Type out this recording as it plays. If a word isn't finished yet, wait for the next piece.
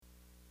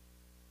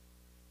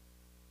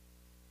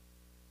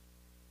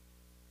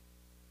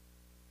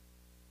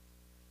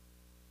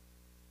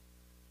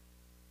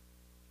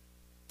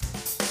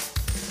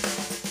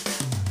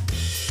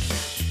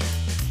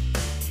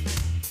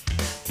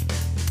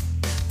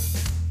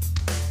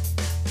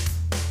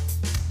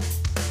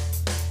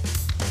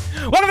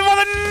Welcome to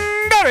Fucking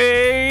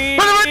Dirty.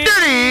 Fucking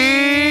Dirty.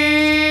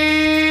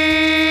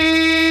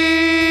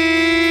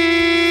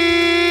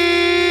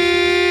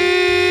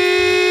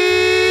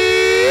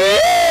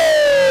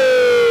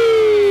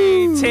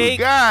 Take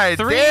God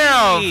 3.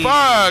 damn,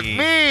 fuck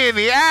me in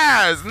the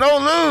ass. No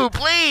lube,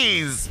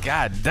 please.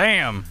 God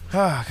damn.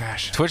 Oh,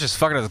 gosh. Twitch is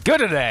fucking us good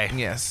today.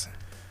 Yes.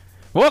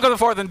 Welcome to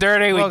Fourth and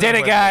Dirty. We Welcome did to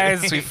it, Fourth guys.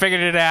 and We Dirty.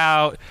 figured it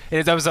out. It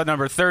is episode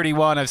number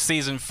 31 of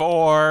season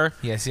 4.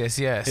 Yes, yes,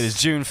 yes. It is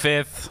June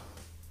 5th,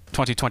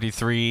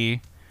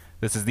 2023.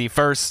 This is the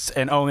first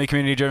and only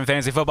community-driven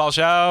fantasy football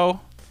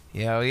show.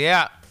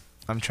 Yeah.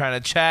 I'm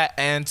trying to chat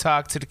and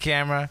talk to the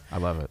camera I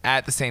love it.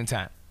 at the same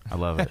time. I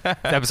love it. It's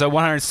episode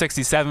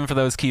 167 for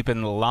those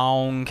keeping the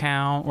long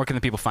count. Where can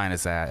the people find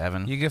us at,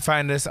 Evan? You can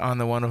find us on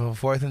the wonderful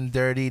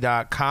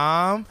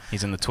fourthanddirty.com.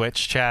 He's in the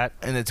Twitch chat.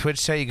 In the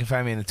Twitch chat, you can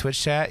find me in the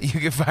Twitch chat. You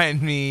can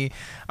find me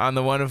on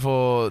the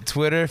wonderful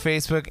Twitter,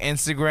 Facebook,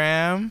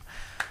 Instagram,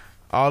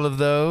 all of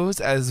those,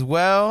 as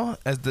well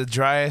as the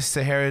driest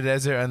Sahara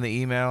Desert on the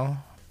email,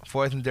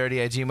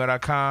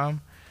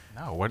 fourthanddirty@gmail.com.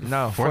 No, what?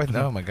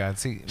 Oh my God.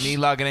 See, me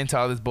logging into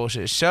all this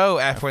bullshit. Show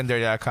at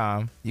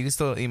fourthanddirty.com. You can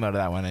still email to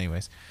that one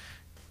anyways.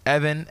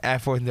 Evan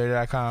at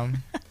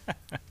fourthanddirty.com.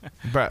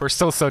 Bruh. We're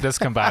still so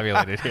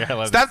discombobulated here. I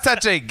love Stop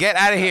touching. Get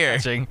out of here.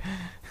 touching.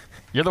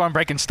 You're the one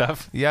breaking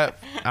stuff.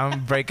 Yep.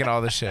 I'm breaking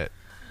all the shit.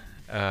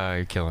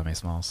 You're killing me,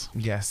 Smalls.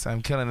 Yes,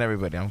 I'm killing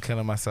everybody. I'm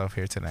killing myself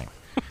here tonight.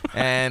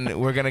 And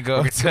we're going to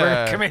go We're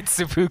to... commit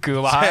seppuku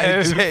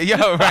live.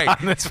 Yo, right.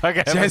 On this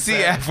fucking Jesse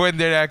episode. at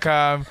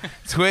fourthanddirty.com,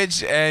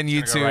 Twitch and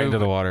Gonna YouTube, go right into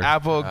the water.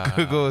 Apple,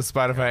 Google,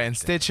 Spotify, and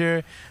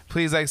Stitcher.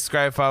 Please like,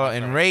 subscribe, follow,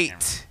 and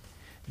rate.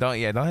 Don't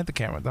hit the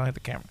camera. Don't hit the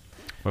camera.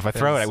 If I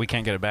throw it, we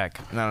can't get it back.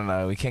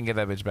 No. We can't get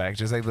that bitch back.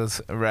 Just like those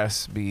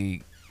refs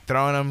be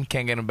throwing them,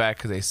 can't get them back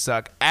because they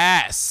suck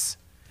ass.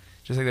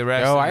 Just like the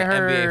refs Yo, in I the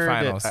heard NBA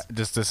Finals.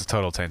 this is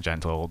total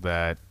tangential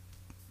that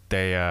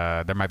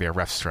there might be a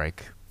ref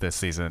strike this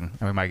season,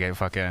 and we might get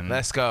fucking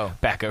Let's go.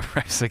 backup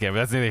refs again. But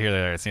that's neither here nor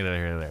there. It's neither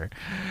here nor there.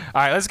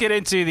 All right, let's get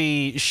into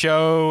the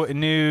show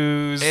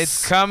news.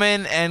 It's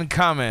coming and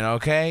coming,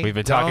 okay? We've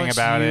been talking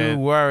about it. Don't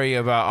you worry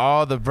about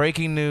all the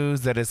breaking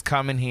news that is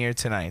coming here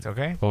tonight,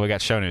 okay? Well, we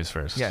got show news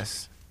first.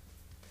 Yes.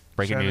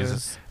 Breaking Show news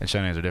news. and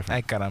show news are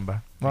different. Ay,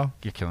 caramba. Well,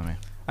 You're killing me.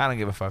 I don't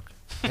give a fuck.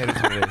 It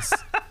is what it is.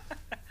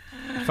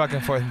 Fucking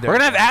Fourth and Dirty. We're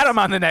gonna have Adam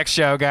on the next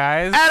show,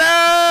 guys.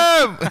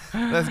 Adam!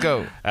 Let's go.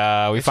 We Get your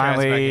ass back in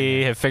finally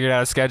here. have figured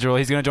out a schedule.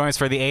 He's going to join us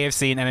for the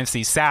AFC and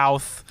NFC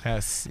South,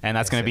 Yes. and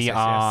that's Yes, going to be yes,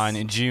 on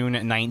yes. June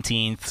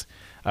 19th.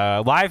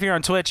 Live here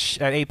on Twitch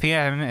at 8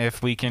 p.m.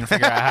 if we can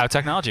figure out how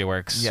technology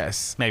works.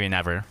 Yes. Maybe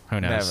never. Who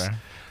knows? Never.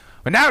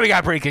 But now we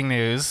got breaking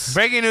news.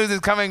 Breaking news is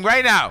coming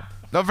right now.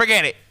 Don't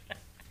forget it.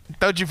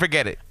 Don't you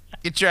forget it.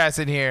 Get your ass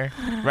in here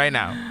right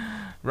now.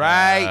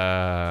 Right.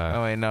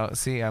 Oh wait, no.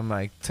 See, I'm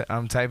like,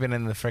 I'm typing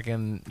in the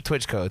freaking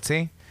Twitch code.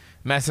 See,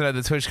 messing up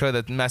the Twitch code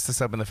that messed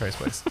us up in the first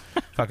place.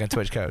 Fucking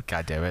Twitch code.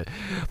 God damn it.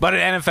 But in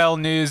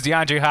NFL news,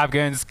 DeAndre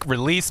Hopkins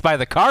released by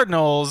the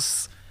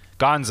Cardinals.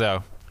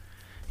 Gonzo.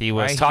 He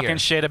was Right talking here.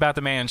 shit about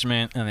the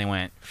management, and they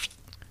went.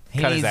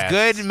 He Cut his needs ass.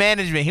 good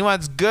management. He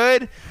wants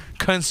good,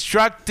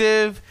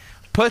 constructive,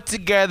 put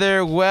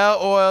together,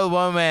 well-oiled,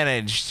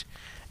 well-managed.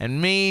 And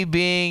me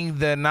being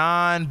the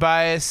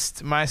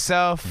non-biased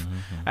myself,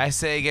 I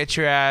say get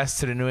your ass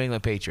to the New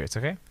England Patriots,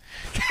 okay?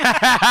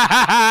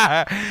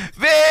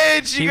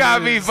 Bitch, you He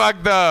got me was-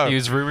 fucked up. He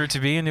was rumored to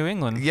be in New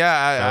England.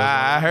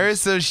 Yeah, I heard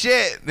some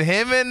shit.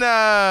 Him and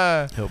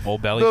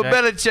Old Belly Bill Jack.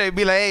 Belichick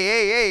be like,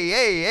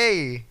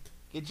 hey,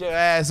 get your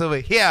ass over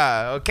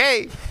here,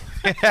 okay?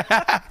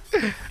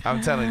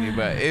 I'm telling you,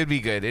 but it'd be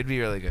good. It'd be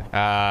really good.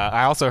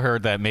 I also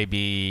heard that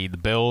maybe the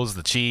Bills,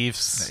 the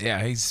Chiefs,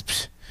 Yeah, he's...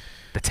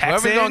 the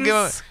Texans. Whoever's gonna give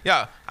him,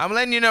 yo, I'm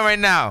letting you know right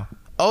now.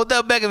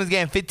 Odell Beckham is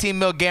getting 15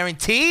 mil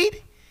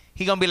guaranteed.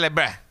 He gonna be like,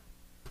 bruh.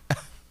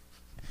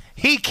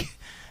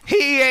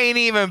 he ain't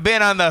even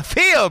been on the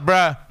field,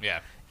 bruh. Yeah.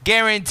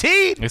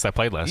 Guaranteed. At least I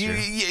played last year.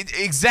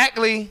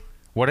 Exactly.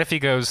 What if he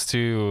goes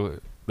to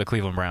the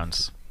Cleveland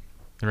Browns?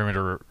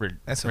 Remember to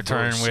That's some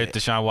return bullshit.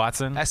 with Deshaun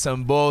Watson? That's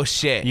some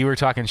bullshit. You were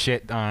talking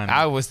shit on.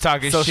 I was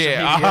talking Social shit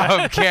media.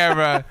 off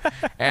camera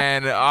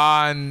and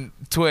on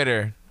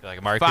Twitter. like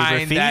Amari Find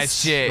Cooper that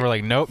Feast. shit. We're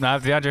like, nope,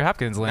 not DeAndre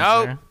Hopkins. Lands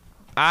Nope. there.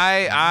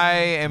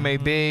 I am a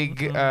big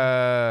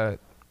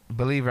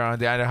believer on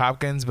DeAndre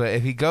Hopkins, but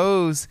if he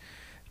goes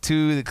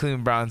to the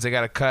Cleveland Browns, they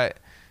got to cut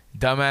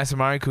dumbass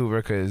Amari Cooper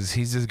because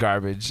he's just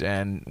garbage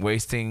and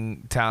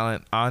wasting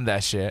talent on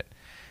that shit.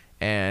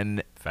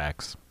 And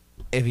Facts.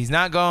 if he's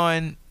not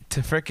going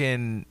to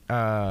freaking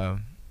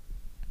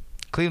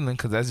Cleveland,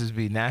 because that's just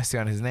be nasty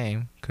on his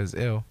name, because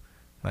ew.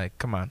 Like,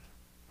 come on.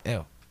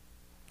 Ew.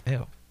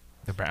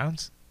 The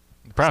Browns?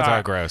 Browns Sorry.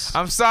 are gross.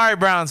 I'm sorry,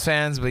 Browns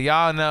fans, but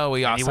y'all know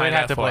what y'all And he signed would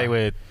have up to for. play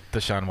with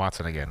Deshaun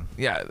Watson again.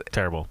 Yeah,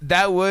 Terrible.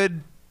 that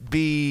would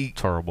be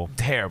Horrible.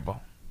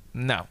 terrible.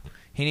 No.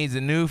 He needs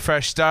a new,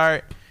 fresh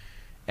start,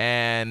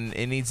 and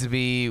it needs to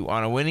be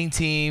on a winning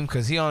team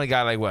because he only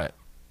got, like, what,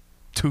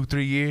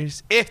 2-3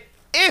 years?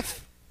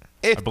 If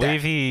If I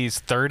believe that. he's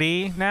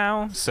 30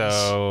 now,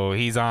 so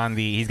he's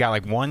got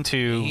like 1,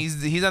 2.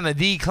 He's on the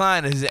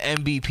decline as an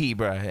MVP,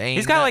 bro.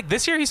 He's got like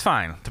this year he's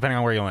fine, depending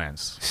on where he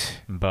lands.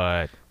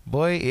 But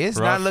boy, it's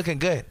rough. not looking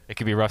good. It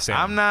could be rough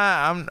sailing.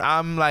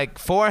 I'm like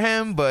for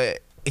him, but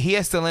he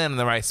has to land in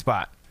the right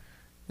spot.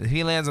 If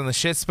he lands on the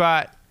shit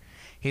spot,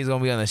 he's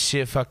gonna be on the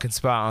shit fucking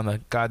spot on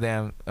the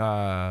goddamn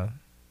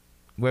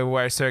Waiver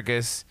Wire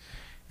Circus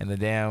and the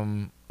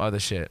damn other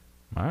shit.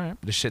 All right.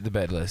 The shit the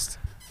bed list.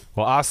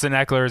 Well, Austin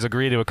Eckler has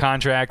agreed to a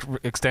contract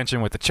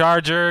extension with the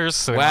Chargers.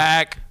 So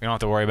Whack. We don't have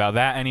to worry about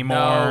that anymore.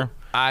 No,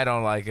 I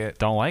don't like it.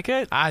 Don't like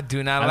it? I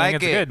do not I like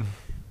think it's it. good.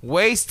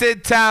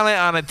 Wasted talent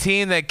on a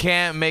team that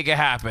can't make it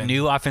happen.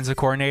 New offensive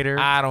coordinator,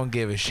 I don't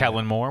give a shit.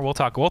 Kellen Moore. We'll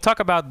talk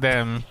about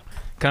them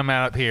coming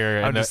up here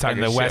in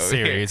the West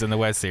Series. In the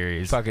West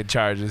Series. Fucking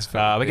Chargers.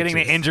 We're getting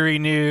the injury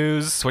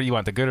news. What do you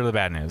want, the good or the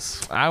bad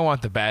news? I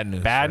want the bad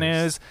news. Bad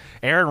first. news.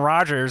 Aaron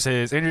Rodgers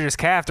has injured his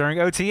calf during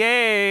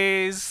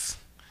OTAs.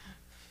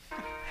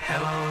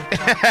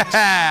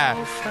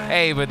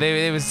 Hey, but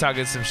they was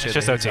talking some shit.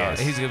 It's just OTAs.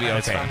 He's gonna be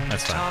okay.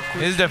 That's fine.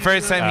 This is the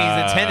first time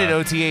he's attended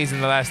OTAs in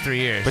the last 3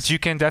 years. But you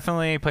can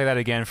definitely play that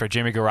again for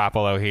Jimmy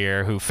Garoppolo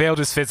here, who failed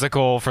his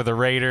physical for the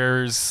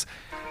Raiders.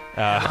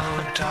 Not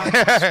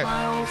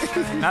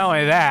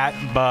only that,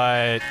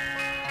 but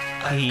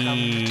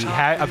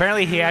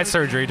apparently he had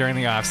surgery during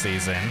the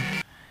offseason,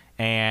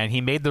 and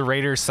he made the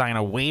Raiders sign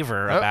a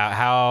waiver about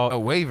how a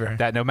waiver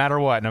that no matter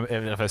what,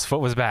 if his foot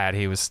was bad,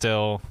 he was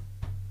still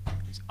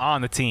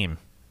on the team.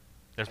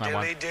 There's my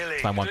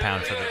one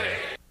pound for the day.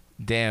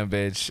 Damn,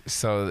 bitch.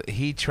 So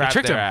he trapped He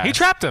tricked their him. ass. He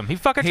trapped him. He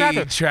fucking trapped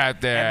him. He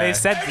trapped their And they ass.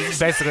 said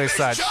basically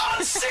such.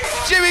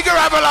 Jimmy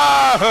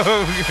Garoppolo!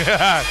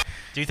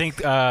 Do you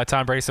think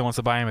Tom Brady still wants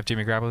to buy him if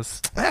Jimmy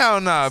Garoppolo's? Hell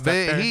no, but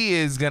there? he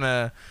is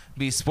gonna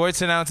be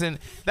sports announcing.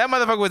 That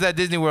motherfucker was at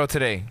Disney World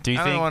today. Do you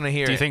I think? don't want to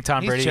hear Do you it. think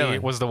Tom He's Brady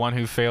chilling. was the one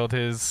who failed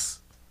his?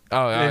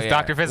 Oh, his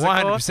Dr. Physical?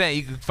 100%.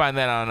 You can find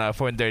that on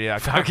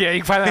 430.com. Okay,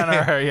 you can find that on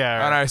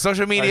our on our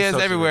social medias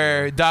social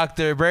everywhere. media.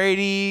 Dr.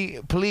 Brady,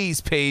 please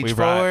page we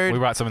forward.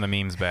 brought some of the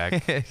memes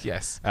back.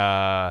 Yes.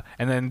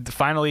 And then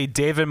finally,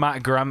 David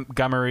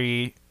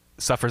Montgomery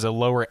suffers a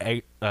lower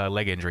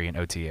leg injury in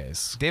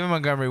OTAs. David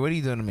Montgomery, what are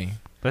you doing to me?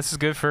 This is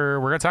good for.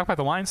 We're gonna talk about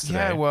the Lions today.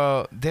 Yeah,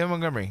 well, David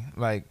Montgomery,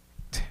 like,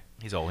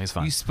 he's old. He's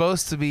fine. you're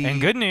supposed to be. And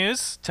good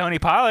news, Tony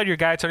Pollard, your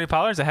guy Tony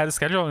Pollard's ahead of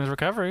schedule in his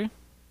recovery.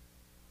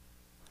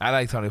 I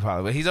like Tony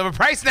Pollard, but he's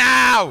overpriced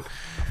now.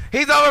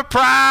 He's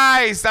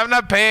overpriced. I'm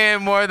not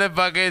paying more than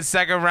fucking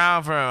second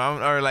round for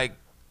him, or like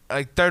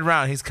third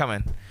round. He's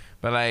coming,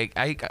 but like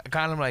I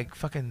got him like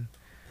fucking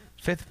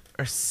 5th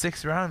or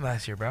 6th round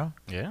last year, bro.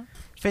 Yeah.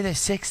 5th or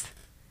 6th,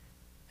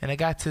 and I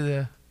got to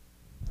the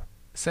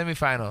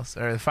semifinals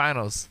or the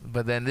finals,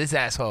 but then this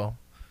asshole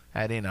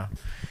had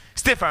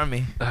stiff arm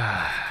me.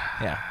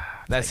 Yeah,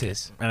 that's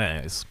his.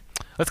 Anyways,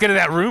 let's get to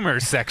that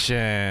rumors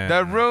section.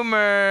 The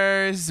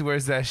rumors.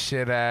 Where's that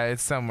shit at?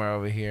 It's somewhere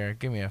over here.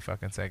 Give me a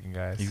fucking second,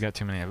 guys. You've got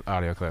too many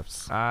audio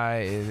clips.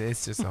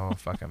 It's just a whole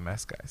fucking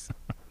mess, guys.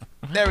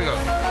 There we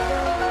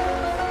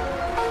go.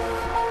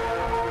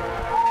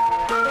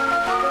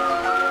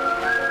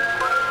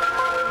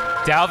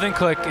 Dalvin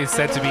Cook is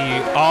said to be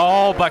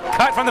all but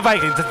cut from the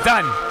Vikings. It's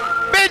done.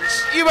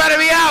 Bitch, you better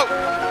be out.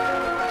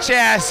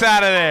 Chass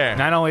out of there.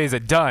 Not only is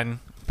it done,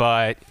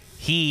 but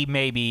he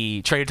may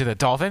be traded to the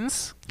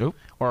Dolphins,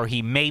 or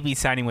he may be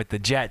signing with the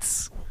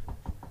Jets.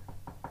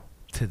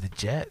 To the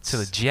Jets. To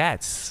the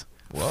Jets.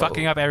 Whoa.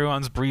 Fucking up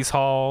everyone's Brees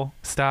Hall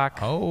stock.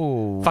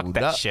 Oh. Fuck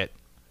that shit.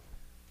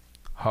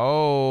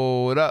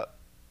 Hold up.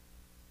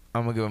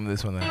 I'm going to give him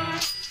this one then. I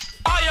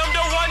am the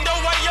one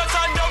your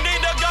son don't need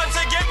a gun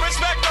to get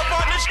respect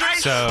up on the street.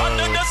 So-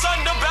 Under the sun,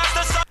 the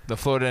bastard. The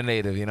Florida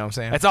native, you know what I'm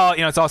saying? It's all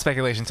it's all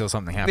speculation until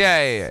something happens.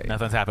 Yeah.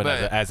 Nothing's happened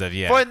But as of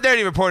yet.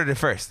 430 reported it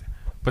first.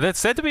 But it's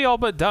said to be all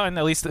but done,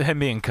 at least him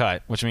being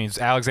cut, which means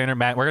Alexander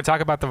Matt. We're going to talk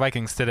about the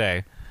Vikings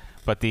today,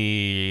 but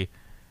the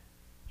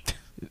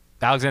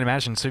Alexander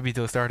Madison should be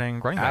the starting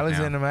running back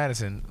Alexander now.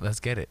 Madison, let's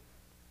get it.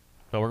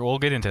 But we'll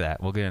get into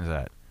that.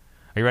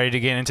 Are you ready to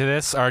get into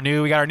this?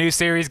 We got our new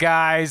series,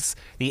 guys.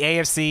 The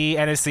AFC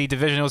NFC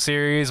Divisional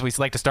Series. We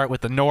like to start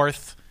with the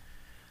North.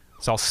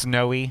 It's all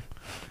snowy.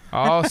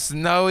 All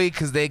snowy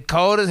because they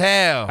cold as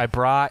hell. I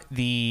brought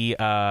the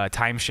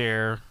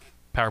timeshare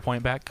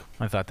PowerPoint back.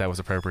 I thought that was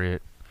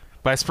appropriate.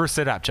 But I spruced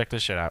it up. Check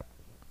this shit out.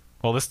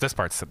 Well, this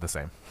part's the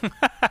same.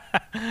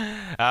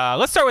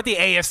 Let's start with the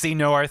AFC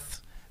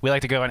North. We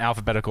like to go in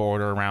alphabetical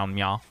order around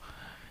y'all.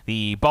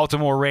 The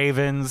Baltimore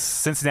Ravens,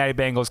 Cincinnati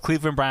Bengals,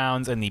 Cleveland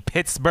Browns, and the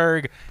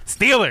Pittsburgh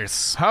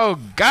Steelers. Oh,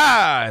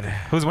 God.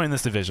 Who's winning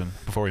this division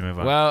before we move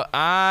on? Well,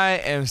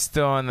 I am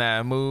still on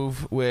that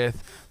move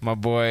with my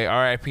boy,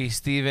 R.I.P.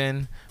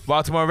 Steven.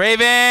 Baltimore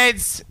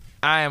Ravens.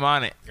 I am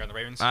on it. You're on the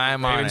Ravens?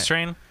 I'm on Ravens it.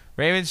 train?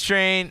 Ravens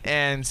train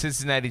and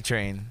Cincinnati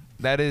train.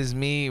 That is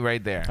me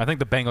right there. I think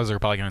the Bengals are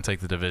probably going to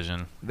take the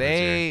division.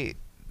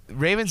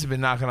 Ravens have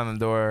been knocking on the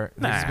door.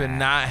 This has been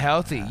not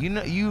healthy.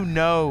 You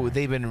know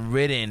they've been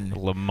ridden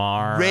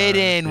Lamar.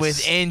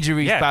 with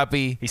injuries, Yeah,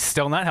 Poppy. He's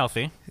still not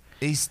healthy.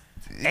 He's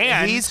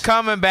And he's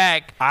coming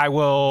back.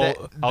 I'll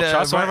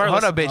trust one of our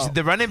hold up, listeners. bitch.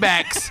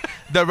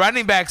 The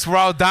running backs were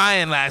all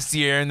dying last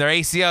year, and their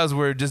ACLs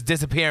were just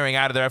disappearing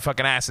out of their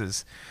fucking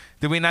asses.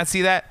 Did we not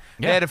see that?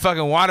 Yeah. They had a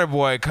fucking water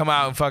boy come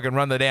out and fucking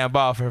run the damn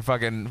ball for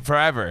fucking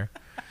forever.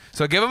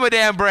 So give them a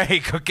damn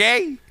break,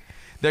 okay?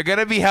 They're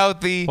gonna be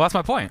healthy. Well, that's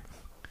my point.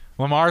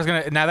 Lamar's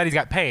gonna now that he's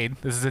got paid.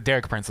 This is a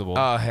Derek principle.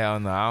 Oh hell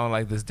no, I don't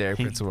like this Derek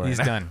principle. He's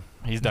right now. done.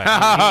 He's done.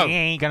 No. He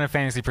ain't gonna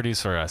fantasy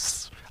produce for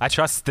us. I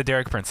trust the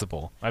Derek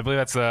principle. I believe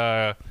that's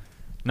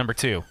number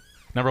 2.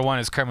 Number 1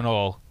 is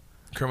criminal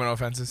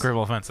Offenses.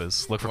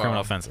 offenses. Look for Wow.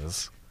 criminal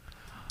offenses.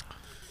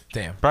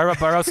 Damn. But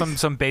I wrote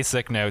some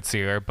basic notes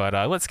here, but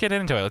let's get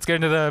into it. Let's get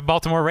into the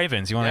Baltimore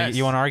Ravens. You want to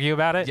Yes. argue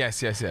about it?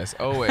 Yes.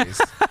 Always.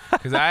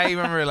 Because I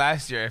remember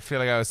last year, I feel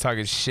like I was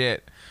talking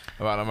shit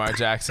about Lamar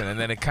Jackson, and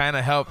then it kind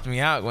of helped me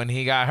out when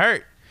he got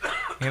hurt.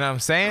 You know what I'm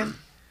saying?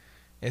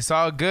 It's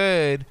all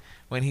good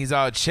when he's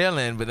all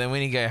chilling, but then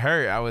when he get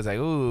hurt, I was like,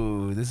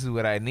 ooh, this is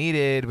what I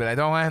needed. But I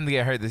don't want him to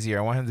get hurt this year.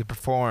 I want him to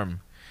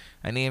perform.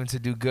 I need him to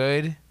do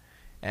good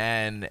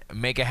and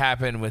make it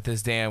happen with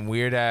this damn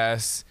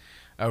weird-ass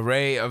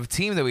array of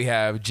team that we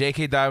have.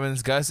 J.K.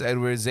 Dobbins, Gus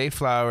Edwards, Zay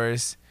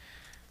Flowers.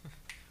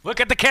 Look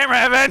at the camera,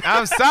 Evan.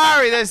 I'm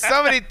sorry. There's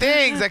so many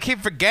things. I keep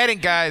forgetting,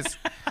 guys.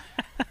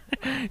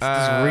 Just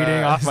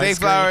reading off my Zay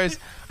screen. Flowers,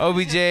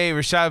 OBJ,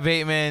 Rashad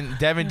Bateman,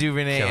 Devin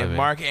Duvernay, Killing and me.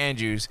 Mark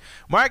Andrews.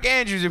 Mark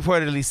Andrews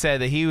reportedly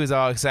said that he was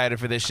all excited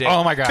for this shit.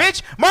 Oh, my God.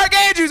 Bitch, Mark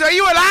Andrews, are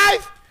you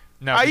alive?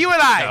 No, Are you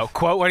alive? No,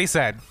 quote what he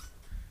said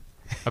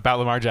about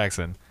Lamar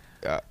Jackson.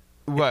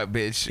 What,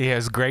 bitch? He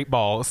has great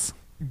balls.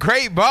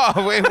 Great ball.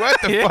 Wait, what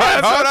the Yeah, fuck?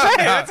 that's Hold what I'm up saying.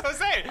 now. That's what I'm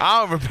saying. I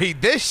don't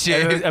repeat this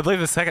shit. I believe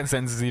the second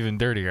sentence is even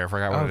dirtier. I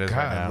forgot what Oh, it is God,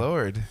 right now.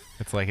 Lord.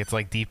 It's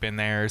like deep in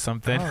there or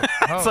something. Oh,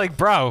 It's oh. like,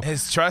 bro,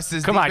 His trust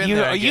is come deep on. in You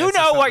there, I you guess, or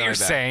know what something you're like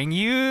that. saying.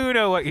 You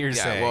know what you're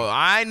Yeah, saying. well,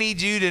 I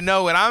need you to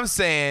know what I'm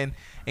saying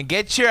and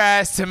get your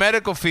ass to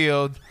medical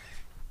field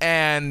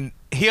and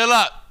heal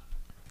up.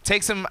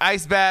 Take some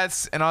ice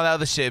baths and all that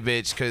other shit,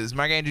 bitch, because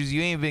Mark Andrews,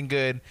 you ain't been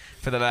good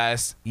for the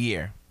last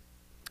year.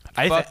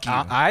 Fuck you.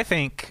 I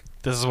think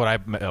this is what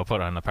I'll put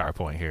on the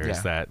PowerPoint here is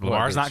Yeah. that What,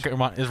 Lamar's bitch? not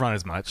going to run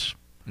as much.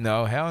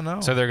 No, hell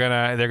no. So they're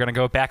gonna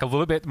go back a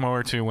little bit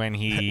more to when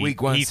he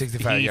Week 1, he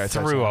 65 yard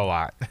threw touchdown. a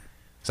lot.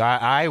 So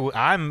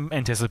I'm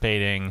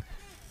anticipating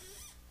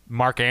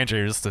Mark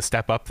Andrews to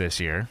step up this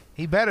year.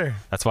 He better,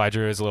 That's why I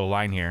drew his little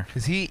line here.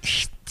 because he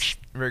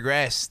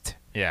regressed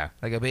Yeah.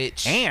 like a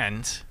bitch.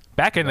 And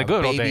back in the A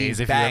good old baby days,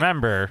 if you back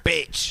remember,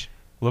 bitch.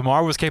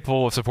 Lamar was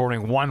capable of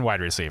supporting one wide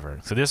receiver.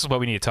 So this is what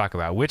we need to talk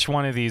about. Which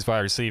one of these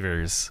wide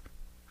receivers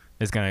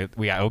is going to...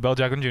 We got Odell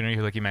Beckham Jr.,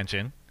 who, like you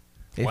mentioned.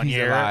 If One he's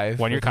year alive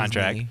with his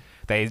contract. knee.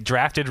 They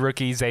drafted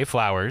rookie Zay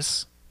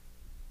Flowers.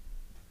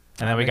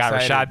 And then I'm we got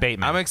excited. Rashad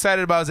Bateman. I'm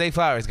excited about Zay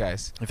Flowers,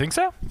 guys. You think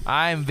so?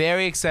 I'm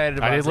very excited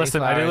about did Zay list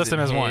him- I did Flowers list him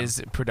and as one.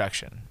 his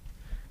production.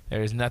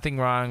 There is nothing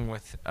wrong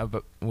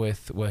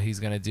with what he's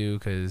gonna do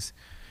because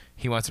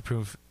he wants to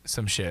prove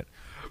some shit.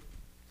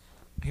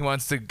 He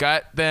wants to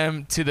gut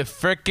them to the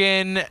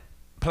frickin'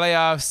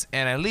 playoffs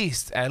and at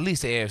least the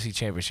AFC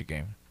Championship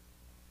game.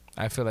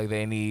 I feel like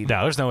they need.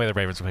 No, there's no way the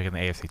Ravens are making the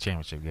AFC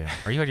Championship game.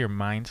 Are you out of your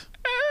mind?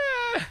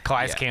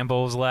 Calais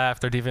Campbell's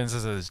left. Their defense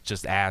is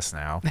just ass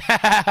now.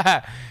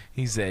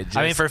 He said.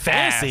 I mean, just for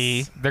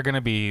fantasy, ass. they're going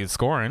to be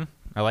scoring.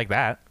 I like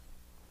that.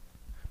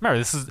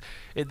 Remember,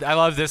 I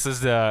love this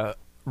as the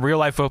real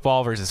life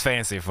football versus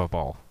fantasy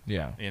football.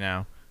 Yeah. You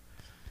know,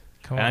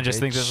 Come and on, I just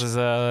think bitch. this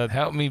is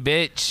Help me,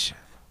 bitch.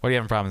 What are you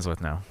having problems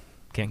with now?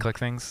 Can't click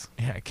things?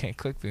 Yeah, I can't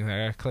click things. I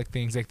gotta click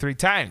things like 3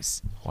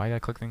 times. Why you gotta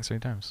click things 3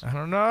 times? I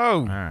don't know.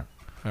 All right.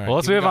 All right, Well,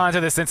 let's keep it move going. on to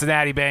the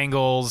Cincinnati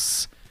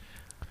Bengals.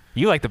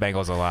 You like the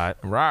Bengals a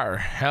lot. Rawr.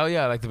 Hell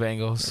yeah, I like the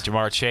Bengals.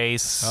 Jamar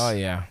Chase. Oh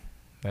yeah,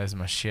 that's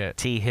my shit.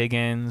 T.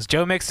 Higgins.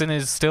 Joe Mixon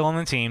is still on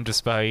the team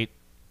despite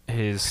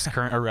his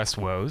current arrest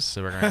woes.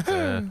 So we're gonna have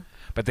to.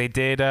 But they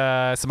did.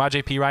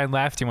 Samaje Perine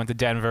left. He went to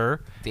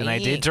Denver, and they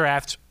did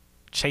draft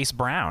Chase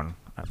Brown,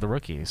 the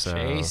rookie. So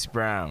Chase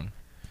Brown.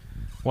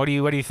 what do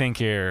you think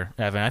here,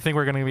 Evan? I think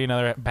we're gonna be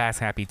another pass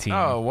happy team.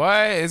 Oh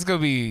what? It's gonna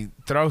be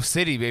Throw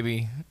City,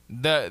 baby.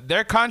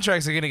 Their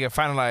contracts are gonna get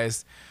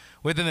finalized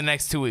within the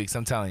next 2 weeks.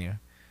 I'm telling you.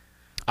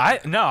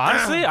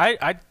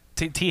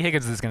 Honestly, T.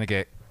 Higgins is gonna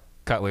get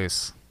cut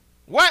loose.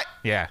 What?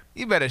 Yeah.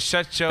 You better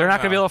shut your. They're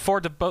not going to be mouth. able to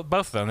afford to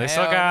both of them. They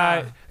still Hell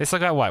got nah. they still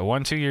got what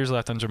 1-2 years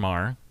left on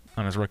Jamar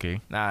on his rookie.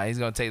 Nah, he's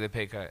gonna take the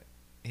pay cut.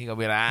 He gonna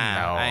be like,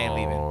 I ain't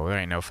leaving. There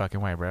ain't no fucking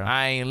way, bro.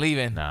 I ain't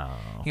leaving. No.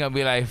 He gonna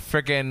be like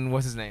freaking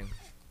what's his name?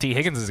 T.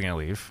 Higgins is going to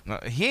leave. No,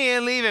 he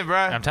ain't leaving, bro.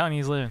 I'm telling you,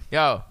 he's leaving.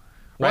 Yo,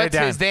 Write it what's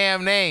down. his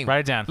damn name? Write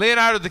it down.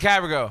 Leonardo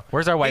DiCaprio.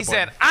 Where's our whiteboard? He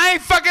said, I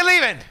ain't fucking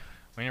leaving.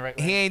 When you write,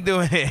 He ain't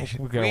doing it.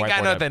 We We got a ain't got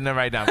whiteboard nothing to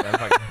write down. Bro.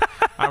 Fuck it.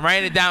 I'm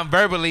writing it down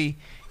verbally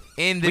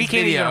in this we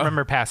can't video. even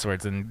remember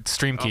passwords and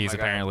stream Oh keys my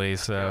God. apparently.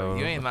 So Yo,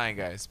 you ain't lying,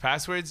 guys.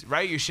 Passwords,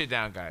 write your shit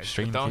down, guys.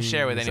 Stream But don't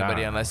share with keys,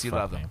 anybody I don't unless know, you fuck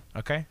love me. them.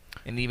 Okay?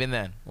 And even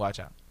then, watch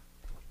out.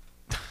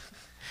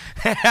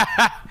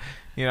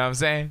 You know what I'm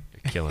saying?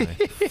 you're killing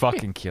me,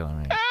 fucking killing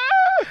me.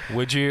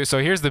 Would you? So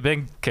here's the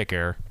big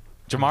kicker: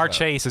 Jamar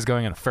Chase is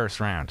going in the first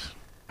round.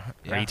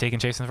 Yeah. Are you taking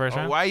Chase in the first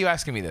round? Why are you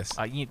asking me this?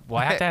 I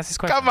have to ask these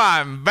questions. Come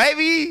on,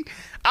 baby.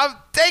 I'm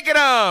taking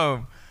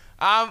him.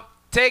 I'm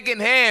taking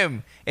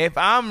him. If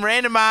I'm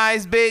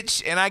randomized,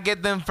 bitch, and I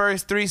get them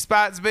first 3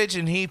 spots, bitch,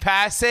 and he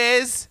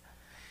passes,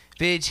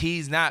 bitch,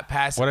 he's not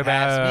passing What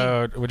past me.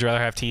 about, would you rather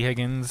have T.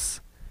 Higgins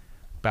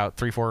about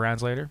 3-4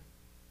 rounds later?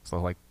 So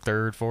like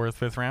 3rd, 4th,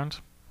 5th round?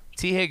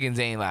 T. Higgins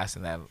ain't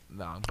lasting that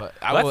long, but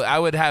I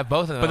would have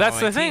both of them. But that's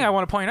on my the thing team. I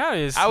want to point out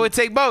is I would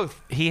take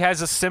both. he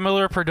has a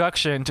similar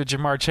production to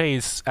Jamar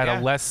Chase at Yeah.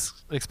 a less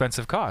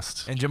expensive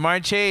cost. And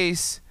Jamar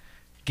Chase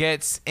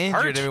gets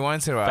injured Hurt. every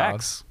once in a while.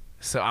 Facts.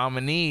 So I'm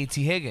going to need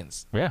T.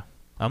 Higgins. Yeah.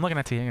 I'm looking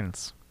at T.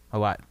 Higgins a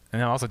lot.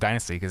 And then also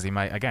Dynasty because he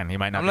might not I'm be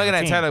looking on the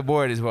at team. Tyler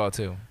Boyd as well,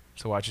 too.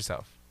 So watch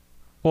yourself.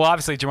 Well,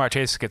 obviously Jamar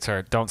Chase gets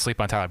hurt. Don't sleep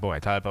on Tyler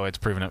Boyd. Tyler Boyd's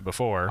proven it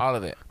before. All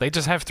of it. They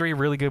just have 3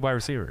 really good wide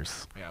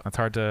receivers. Yeah. That's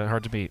hard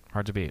to beat.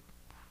 Hard to beat.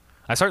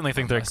 I certainly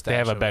think they have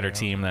a Mustache better over here.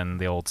 team than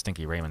the old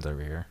stinky Ravens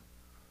over here.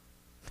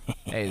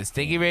 Hey, the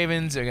Stinky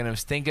Ravens are going to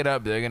stink it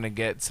up. They're going to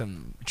get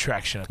some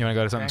traction. You want to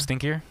go to something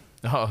stinkier?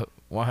 Oh,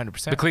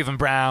 100%. The Cleveland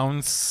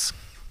Browns.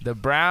 The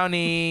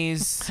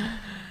Brownies,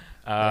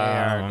 they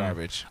are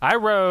garbage. I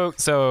wrote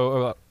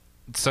so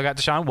got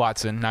Deshaun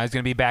Watson. Now he's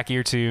going to be back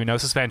year 2, no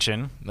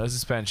suspension. No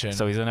suspension.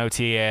 So he's an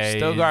OTA.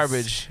 Still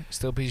garbage.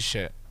 Still piece of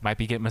shit. Might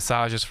be getting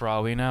massages for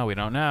all we know. We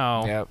don't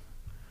know. Yep.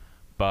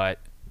 But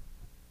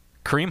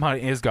Kareem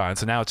Hunt is gone,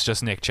 so now it's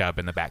just Nick Chubb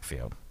in the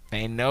backfield.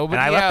 Ain't nobody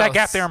And I left that else.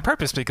 gap there on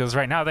purpose because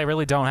right now they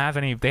really don't have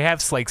any. They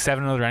have like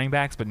 7 other running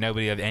backs, but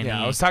nobody of any.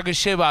 Yeah, I was talking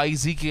shit about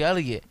Ezekiel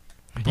Elliott.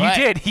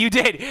 But, You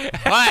did.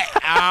 But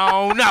I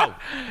don't know.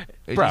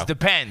 It Bro, just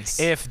depends.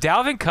 If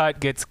Dalvin Cook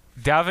gets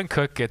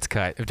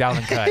cut, if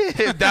Dalvin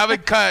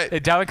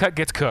Cook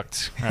gets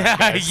cooked, all right,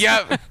 guys,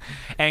 Yep.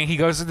 and he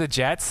goes to the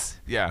Jets,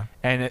 Yeah.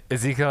 and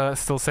Ezekiel is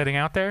still sitting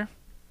out there,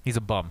 he's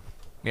a bum.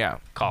 Yeah.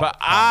 Call but it,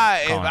 call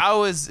it, if call it. I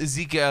was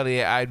Ezekiel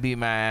Elliott, I'd be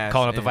my ass.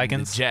 Calling up the in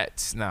Vikings? The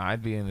Jets. No,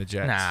 I'd be in the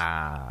Jets.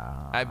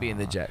 Nah, I'd be in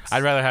the Jets.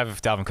 I'd rather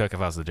have Dalvin Cook if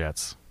I was the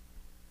Jets.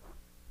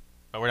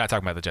 But we're not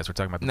talking about the Jets. We're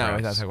talking about the No,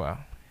 Browns. we're not talking about.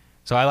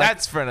 So I like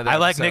That's for another I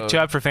like Nick episode.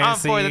 Chubb for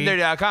fantasy. I'm for the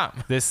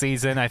dirty.com. This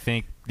season. I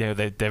think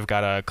they've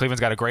got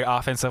Cleveland's got a great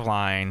offensive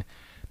line,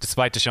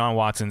 despite Deshaun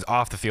Watson's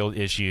off the field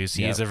issues.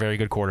 He is a very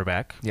good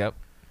quarterback. Yep.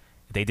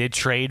 They did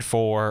trade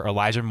for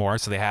Elijah Moore,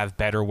 so they have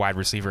better wide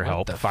receiver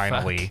help. the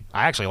Finally, fuck?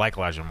 I actually like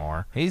Elijah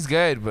Moore. He's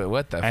good, but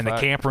what the And fuck?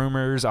 the camp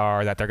rumors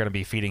are that they're going to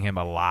be feeding him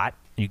a lot.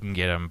 You can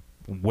get him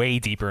way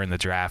deeper in the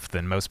draft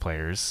than most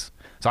players.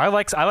 So I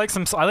like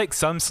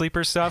some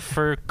sleeper stuff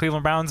for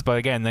Cleveland Browns, but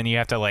again, then you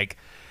have to like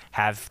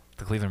have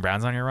the Cleveland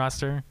Browns on your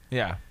roster,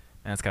 Yeah.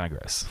 and it's kind of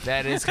gross.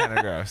 That is kind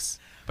of gross.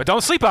 But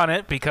don't sleep on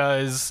it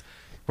because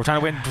we're trying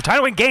to win. We're trying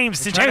to win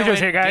games to Trying to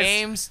championships win here, guys.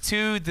 Games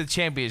to the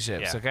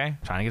championships, Yeah. okay?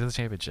 Trying to get to the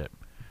championship.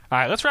 All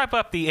right, let's wrap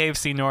up the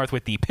AFC North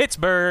with the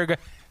Pittsburgh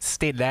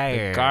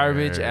Steelers.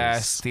 Garbage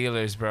ass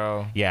Steelers,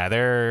 bro. Yeah,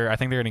 I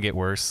think they're gonna get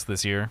worse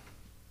this year.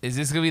 Is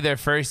this gonna be their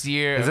first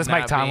year? Is of this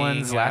Mike not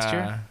Tomlin's being, last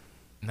year?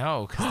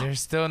 No, because they're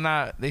still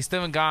not. They still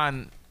haven't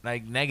gone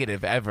like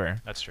negative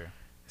ever. That's true.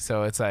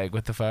 So it's like,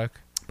 what the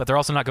fuck? But they're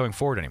also not going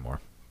forward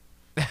anymore.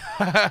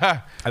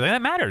 I think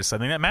that matters. I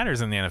think that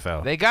matters in the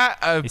NFL. They got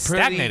a He's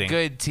pretty stagnating.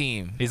 good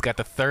team. He's got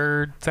the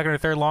second or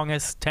third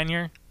longest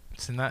tenure.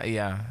 It's not.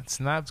 Yeah, it's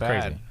not It's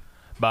bad. crazy.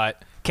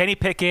 But Kenny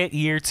Pickett,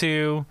 year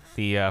 2,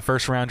 the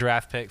first round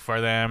draft pick for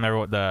them.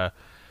 The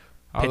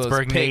All those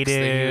Pittsburgh picks that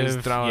he was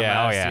native. throwing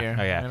Yeah, last yeah, year,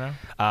 oh yeah. you know?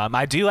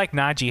 I do like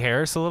Najee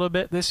Harris a little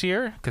bit this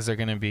year because they're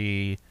going to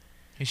be.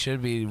 He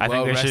should be I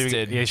well think they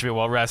rested. should be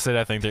well rested.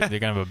 I think they're going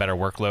to have a better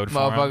workload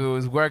for him. Motherfucker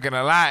was working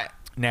a lot.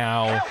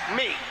 Now,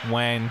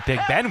 when Big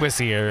Ben was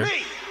here,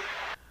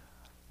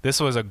 this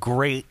was a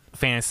great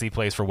fantasy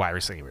place for wide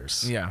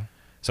receivers. Yeah.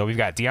 So we've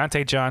got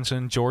Deontay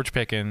Johnson, George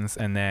Pickens,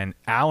 and then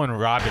Allen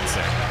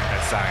Robinson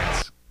at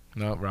signs.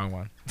 No, wrong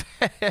one.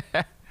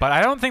 But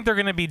I don't think they're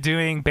going to be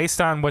doing,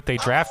 based on what they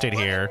drafted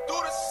here,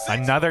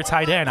 another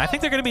tight end. I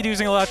think they're going to be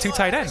using a lot of 2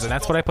 tight ends, and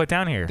that's what I put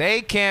down here.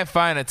 They can't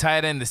find a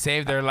tight end to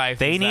save their life.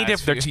 They these need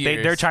last to. few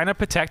They're years. trying to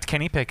protect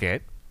Kenny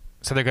Pickett,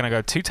 so they're going to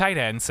go 2 tight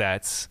end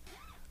sets,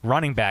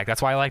 running back.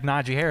 That's why I like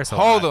Najee Harris a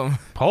Hold lot.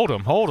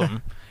 him. Hold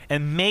him,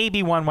 and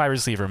maybe 1 wide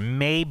receiver,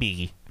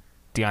 maybe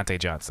Deontay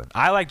Johnson.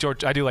 I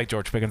do like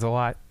George Pickens a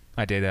lot.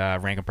 I did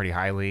rank him pretty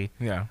highly.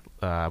 Yeah.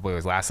 What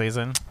was last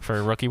season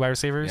for rookie wide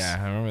receivers? Yeah,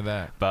 I remember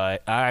that.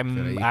 But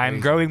I'm crazy.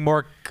 growing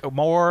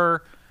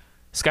more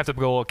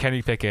skeptical of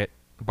Kenny Pickett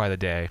by the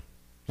day.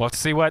 We'll have to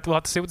see what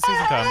the season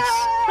comes.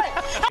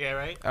 Yeah,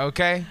 right.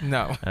 Okay.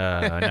 No.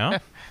 No,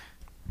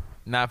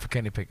 Not for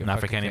Kenny Pickett. not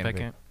for Fucking Kenny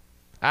Pickett.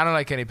 I don't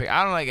like Kenny Pickett.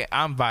 I don't like it.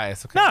 I'm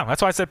biased. Okay? No,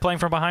 that's why I said playing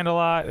from behind a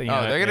lot. You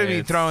know, They're gonna be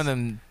it's throwing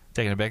them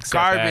taking a big step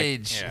back.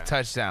 garbage Yeah.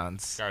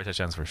 touchdowns. Garbage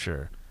touchdowns for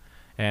sure.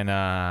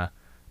 And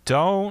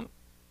don't.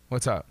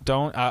 What's up?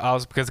 I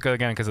was because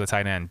of the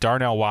tight end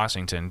Darnell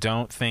Washington.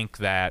 Don't think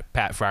that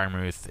Pat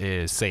Fryermuth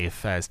is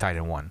safe as tight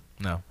end 1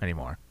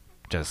 anymore.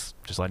 Just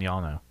letting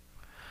y'all know.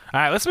 All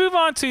right, let's move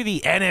on to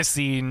the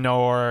NFC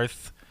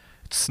North.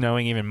 It's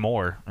snowing even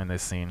more in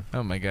this scene.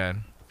 Oh my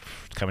god.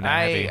 coming down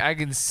heavy. I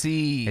can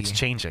see. It's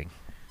changing.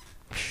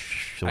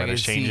 The I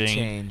weather's can see changing.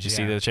 change, You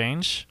see yeah. the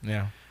change?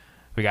 Yeah.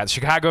 We got the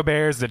Chicago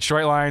Bears, the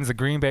Detroit Lions, the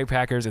Green Bay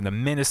Packers, and the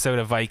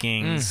Minnesota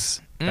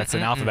Vikings. That's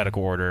in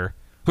alphabetical order.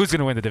 Who's going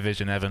to win the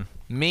division, Evan?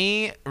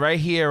 Me, right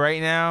here,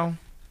 right now.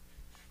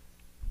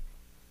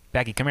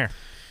 Baggy, come here.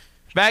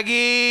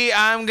 Baggy,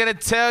 I'm going to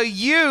tell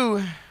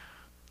you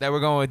that we're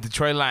going with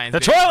Detroit Lions.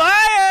 Detroit Lions!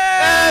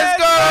 Let's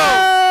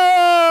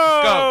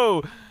go!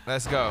 Go!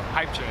 Let's go.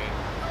 Hype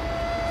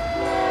train.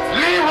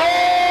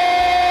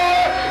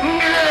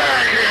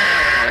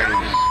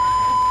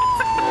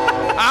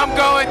 I'm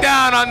going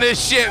down on this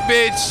shit,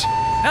 bitch.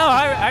 No,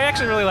 I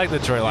actually really like the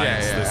Detroit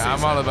Lions this season.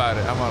 I'm all about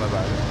it.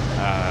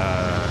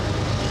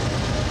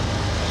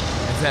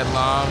 It's that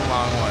long,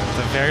 long one. It's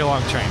a very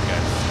long train,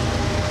 guys.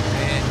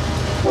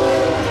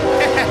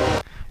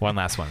 One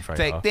last one for you.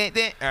 Take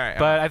that. All right.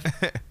 But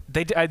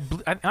I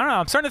don't know.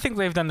 I'm starting to think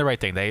they've done the right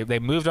thing. They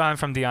moved on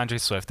from DeAndre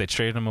Swift. They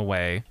traded him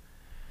away.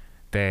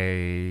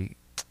 They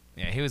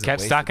he was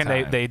kept a waste stocking.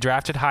 of time. They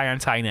drafted high on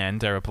tight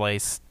end to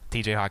replace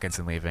T.J.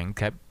 Hawkinson leaving.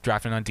 Kept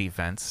drafting on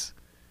defense.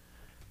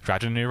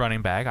 Drafted a new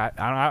running back.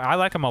 I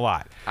like him a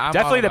lot.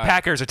 Definitely the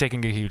Packers are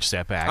taking a huge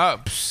step back.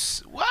 What?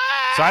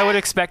 So I would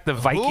expect the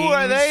Vikings. Who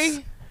are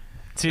they?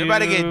 They're about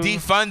to get to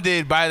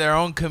defunded by their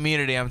own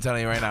community. I'm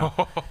telling you right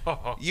now.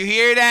 You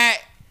hear that?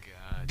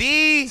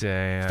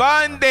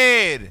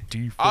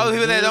 Defunded. All the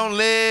people that don't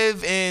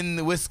live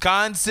in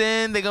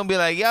Wisconsin, they're gonna be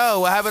like,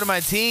 "Yo, what happened to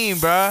my team,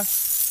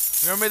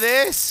 bruh? Remember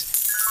this?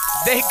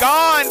 They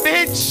gone,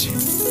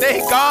 bitch. They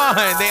gone.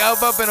 They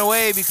up and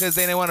away because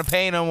they didn't want to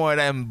pay no more of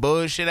them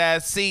bullshit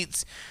ass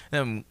seats,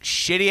 them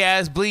shitty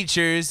ass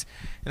bleachers,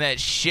 and that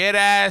shit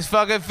ass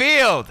fucking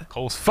field.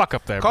 Cold as fuck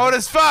up there. Cold bro.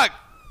 as fuck.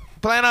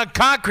 Playing on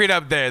concrete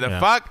up there. The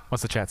fuck?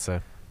 What's the chat say?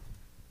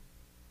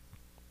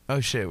 Oh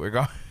shit, we're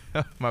going.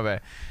 My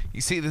bad. You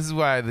see, this is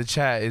why the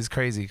chat is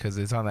crazy because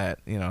it's on that,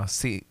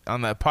 seat,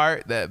 on that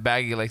part that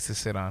Baggy likes to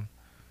sit on.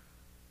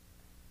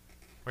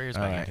 Where's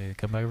All Baggy? right. Did he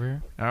come over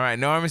here? All right,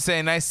 Norm is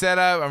saying, nice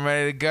setup. I'm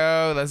ready to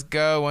go. Let's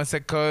go. One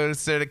set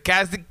closer to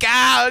cast the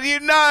cow. You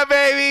know it,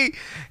 baby.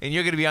 And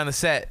you're going to be on the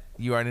set.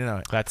 You already know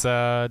it. That's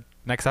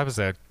next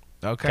episode.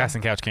 Okay.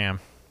 Casting Couch Cam.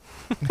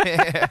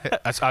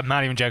 I'm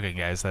not even joking,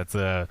 guys. That's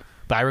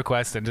by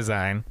request and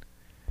design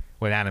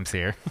when Adam's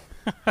here.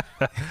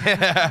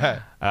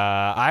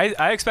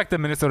 I expect the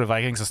Minnesota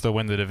Vikings to still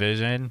win the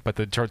division, but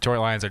the Detroit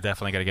Lions are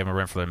definitely going to give them a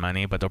run for their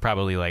money, but they'll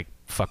probably like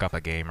fuck up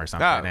a game or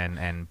something. Oh.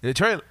 And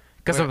Detroit.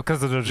 because of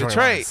the Detroit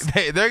Lions.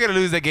 They're going to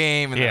lose the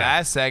game in the Yeah.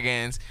 last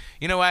seconds.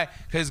 You know why?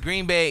 Because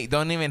Green Bay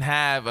don't even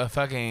have a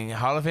fucking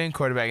Hall of Fame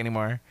quarterback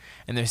anymore,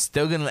 and they're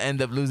still going to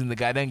end up losing the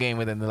goddamn game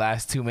within the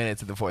last 2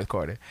 minutes of the fourth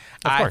quarter.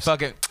 Of course. I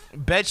fucking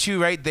bet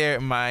you right there,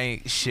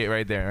 my shit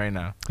right there, right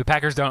now. The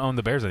Packers don't own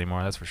the Bears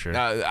anymore, that's for sure.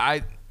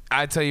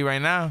 I tell you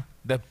right now,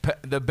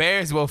 the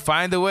Bears will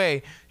find a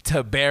way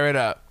to bear it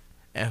up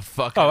and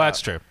fuck it up. Oh, that's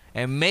true.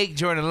 And make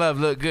Jordan Love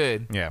look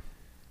good. Yeah.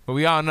 But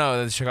we all know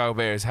that the Chicago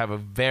Bears have a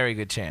very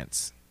good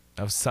chance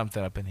of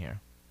something up in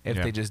here if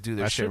Yeah. they just do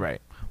their That's shit true.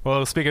 right.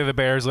 Well, speaking of the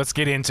Bears, let's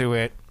get into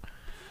it.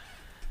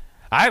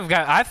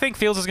 I think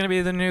Fields is going to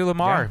be the new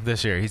Lamar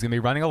this year. He's going to be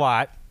running a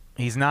lot.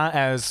 He's not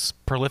as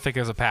prolific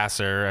as a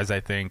passer as I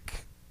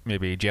think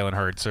maybe Jalen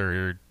Hurts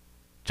or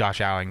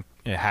Josh Allen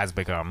has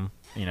become,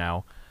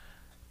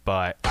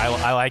 But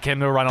I like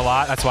him to run a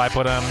lot. That's why I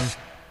put him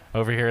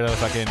over here to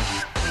fucking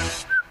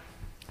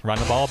run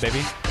the ball,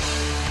 baby.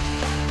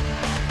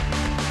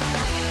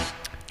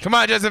 Come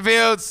on, Justin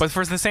Fields. But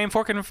for the same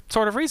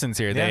sort of reasons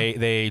here. Yeah.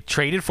 They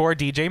traded for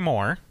DJ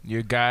Moore.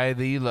 Your guy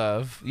that you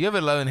love. You have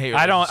a love and hate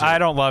I relationship.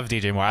 don't love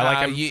DJ Moore. I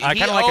like him. I He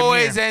kind of like him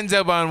always here. ends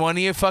up on one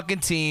of your fucking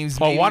teams.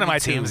 Well, maybe one of even my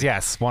two. teams,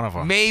 yes, one of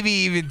them. Maybe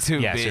even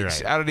two, Yes, bitch. you're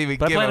right. I don't even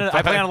But give a fuck.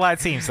 I play on a lot of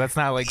teams, so that's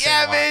not like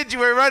Yeah, bitch,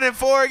 we're running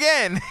 4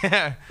 again.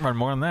 run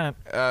more than that.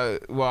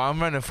 Well,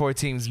 I'm running 4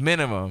 teams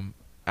minimum.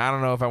 I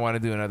don't know if I want to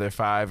do another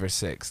 5 or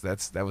 6.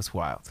 That was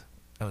wild.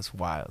 That was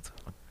wild.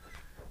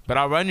 But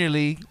I'll run your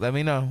league. Let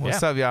me know.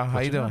 What's up, y'all? How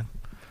you doing?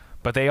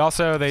 But they Some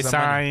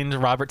signed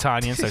Robert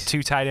Tonyan, so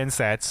 2 tight end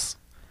sets.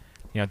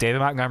 David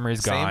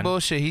Montgomery's Same gone.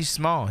 bullshit. He's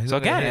small. He's So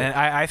gonna again, hit.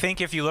 and I think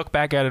if you look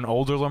back at an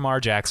older Lamar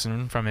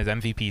Jackson from his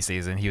MVP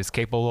season, he was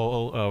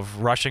capable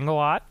of rushing a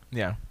lot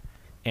Yeah.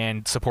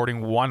 and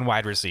supporting one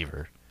wide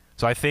receiver.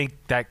 So I think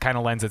that kind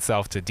of lends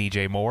itself to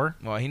DJ Moore.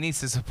 Well, he needs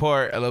to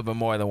support a little bit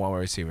more than one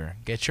receiver.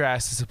 Get your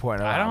ass to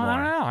support a lot I don't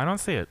more. know. I don't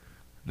see it.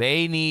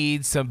 They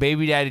need some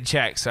baby daddy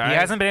checks. All right? He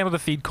hasn't been able to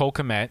feed Cole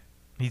Kmet.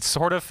 He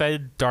sort of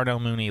fed Darnell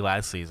Mooney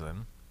last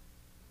season.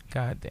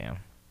 God damn.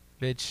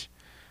 Bitch.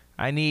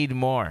 I need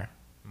more.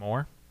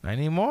 More? I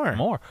need more.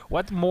 More.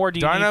 What more do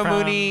you Darnell need from...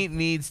 Mooney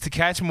needs to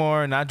catch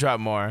more, not drop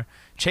more.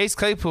 Chase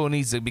Claypool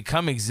needs to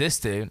become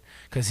existent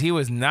because he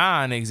was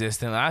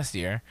non-existent last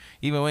year,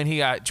 even when he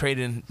got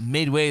traded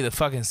midway the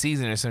fucking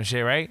season or some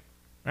shit, right?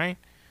 Right?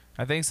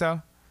 I think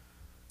so.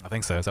 I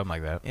think so. Something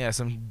like that. Yeah,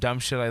 some dumb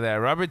shit like that.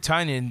 Robert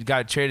Tonyan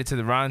got traded to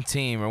the wrong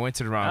team or went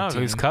to the wrong Oh, team.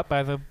 he was cut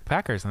by the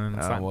Packers and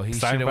then Well, he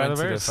should signed have by went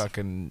the to the Bears.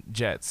 fucking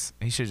Jets.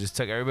 He should have just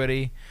took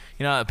everybody.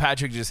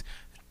 Patrick just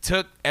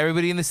took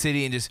everybody in the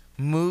city and just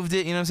moved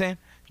it. You know what I'm saying?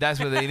 That's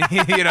what they need.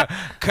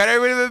 Cut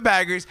everybody from the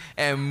Packers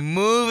and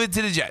move it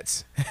to the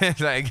Jets.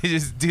 Like,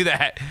 just do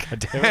that. God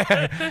damn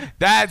it.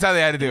 That's how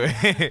they had to do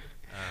it.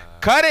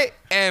 Cut it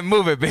and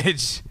move it,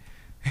 bitch.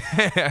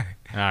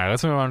 All right,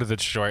 let's move on to the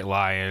Detroit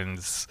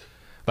Lions.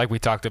 Like we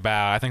talked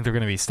about, I think they're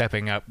going to be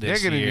stepping up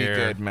this year. They're going to be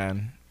good,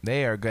 man.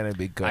 They are going to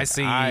be good. I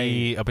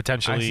see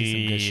potentially I see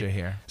some good shit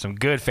here. Some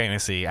good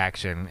fantasy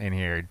action in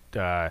here.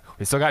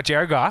 We still got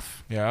Jared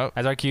Goff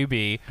as our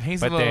QB,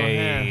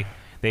 but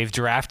they've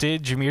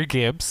drafted Jahmyr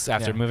Gibbs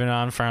after moving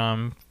on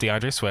from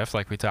DeAndre Swift,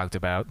 like we talked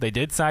about. They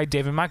did sign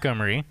David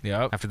Montgomery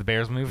after the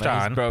Bears moved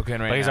on. He's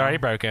broken right now. But he's already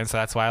broken, so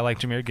that's why I like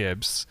Jahmyr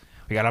Gibbs.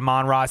 We got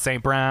Amon-Ra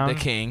St. Brown. The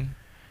king.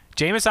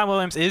 Jameson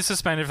Williams is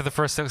suspended for the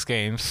first 6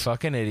 games.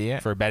 Fucking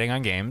idiot. For betting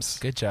on games.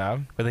 Good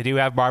job. But they do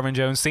have Marvin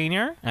Jones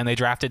Sr., and they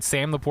drafted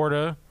Sam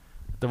Laporta,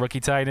 the rookie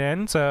tight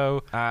end.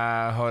 So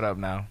hold up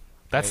now.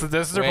 This is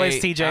to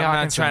replace TJ Hawkinson. I'm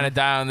not trying to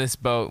die on this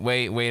boat.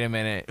 Wait a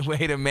minute.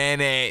 Wait a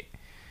minute.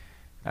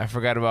 I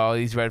forgot about all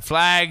these red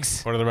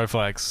flags. What are the red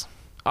flags?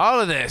 All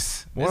of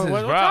this. What's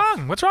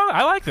wrong? What's wrong?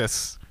 I like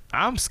this.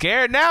 I'm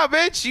scared now,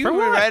 bitch. You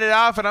read it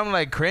off, and I'm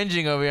like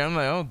cringing over here. I'm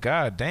like, oh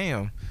god,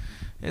 damn.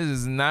 This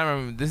is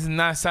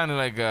not sounding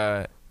like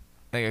a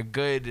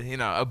good,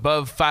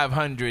 above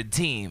 500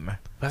 team.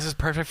 This is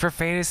perfect for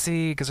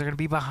fantasy because they're gonna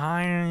be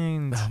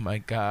behind. Oh my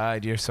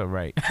god, you're so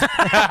right. The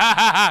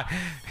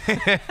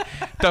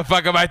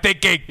fuck am I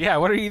thinking? Yeah,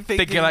 what are you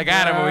thinking? Thinking like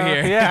Adam over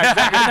here.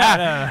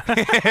 Yeah,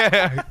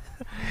 exactly.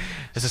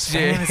 This is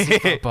fantasy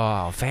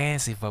football.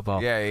 Fantasy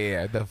football.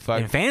 Yeah. The fuck.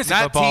 In fantasy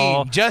not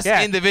football, team, just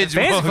individuals.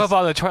 In fantasy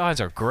football, the Detroit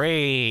Lions are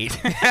great.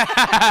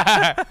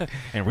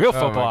 In real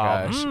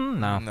football,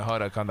 no. No,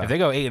 hold on, calm down. If they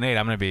go 8-8,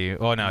 I'm gonna be.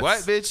 Oh no. What,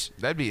 bitch?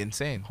 That'd be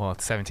insane. Well,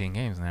 it's 17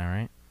 games now,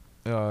 right?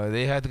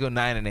 They have to go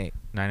 9-8.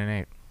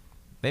 9-8.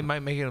 They might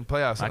make it in the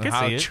playoffs. I can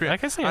see it. I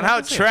can see it. On how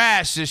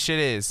trash this shit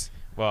is.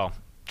 Well,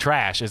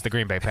 trash is the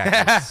Green Bay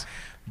Packers.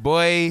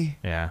 Boy.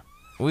 Yeah.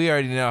 We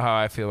already know how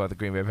I feel about the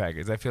Green Bay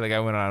Packers. I feel like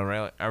I went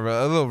on a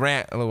little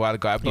rant a little while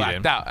ago. I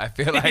blacked out. I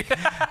feel like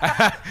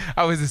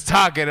I was just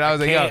talking, and I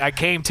was I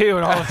came to,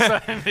 and all of a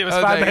sudden it was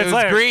 5 minutes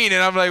later. It was green,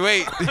 and I'm like,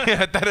 wait.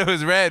 I thought it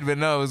was red, but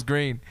no, it was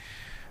green.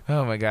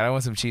 Oh, my God. I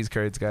want some cheese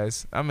curds,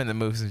 guys. I'm in the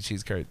mood for some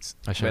cheese curds.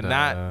 But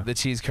not the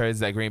cheese curds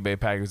that Green Bay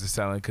Packers are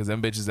selling, because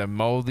them bitches are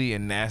moldy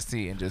and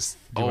nasty and just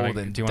old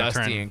and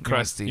dusty and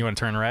crusty. You want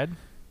to turn red?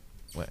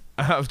 What?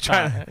 I'm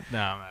trying to. No.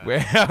 I'm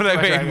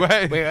like, what?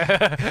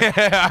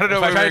 I don't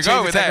know where we're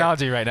going with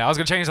technology right now. I was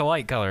going to change the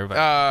light color. But.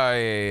 Oh,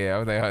 yeah. I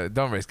was like, oh,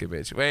 don't risk it,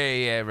 bitch.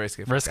 Risk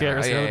it. Risk it? All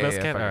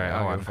right,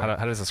 hold on.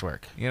 How does this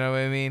work? You know what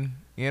I mean?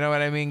 You know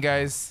what I mean,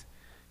 guys?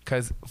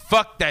 Because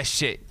fuck that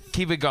shit.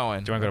 Keep it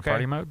going. Do you want to go to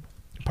party mode?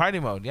 Party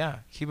mode, yeah.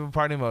 Keep it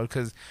party mode,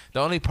 because the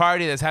only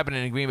party that's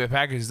happening in Green Bay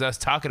Packers is us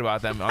talking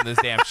about them on this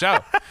damn show.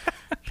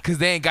 Because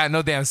they ain't got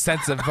no damn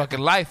sense of fucking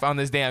life on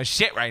this damn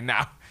shit right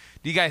now.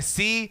 Do you guys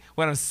see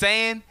what I'm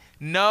saying?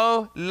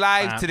 No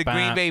life to the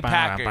Green Bay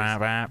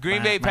Packers.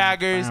 Green Bay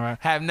Packers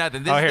have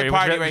nothing. This is the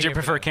party right here. Would you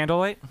prefer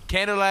candlelight?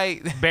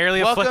 Candlelight.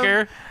 Barely a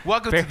flicker.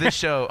 Welcome to this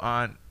show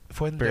on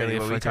 4th and 30,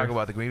 where we talk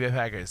about the Green Bay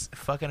Packers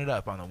fucking it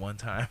up on the one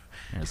time.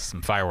 There's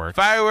some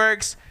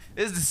fireworks.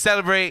 This is to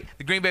celebrate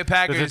the Green Bay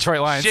Packers. The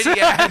Detroit Lions. Shitty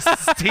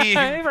ass team.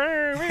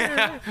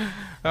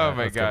 Oh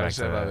my gosh,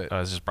 I love it. Oh,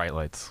 it's just bright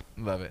lights.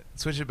 Love it.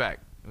 Switch it back.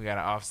 We got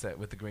to offset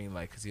with the green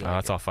light because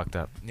that's all fucked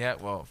up. Yeah,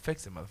 well,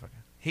 fix it, motherfucker.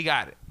 He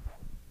got it.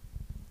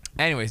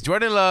 Anyways,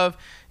 Jordan Love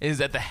is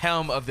at the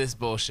helm of this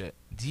bullshit.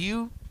 Do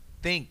you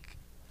think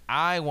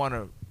I want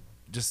to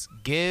just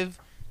give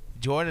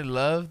Jordan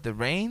Love the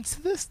reins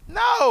to this?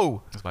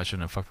 No. That's why I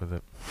shouldn't have fucked with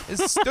it.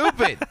 It's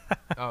stupid.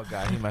 Oh,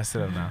 God, he messed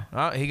it up now.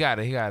 Oh, he got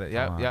it.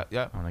 Yep.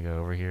 I'm going to go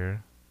over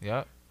here.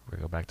 Yep. We're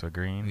going to go back to a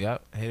green.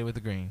 Yep. Hit it with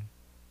the green.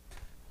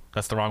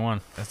 That's the wrong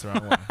one.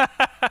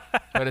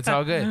 But it's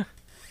all good.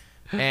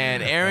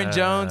 And Aaron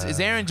Jones, is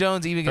Aaron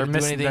Jones even going to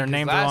do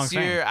anything? Last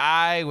year,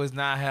 I was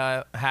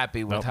not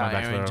happy with how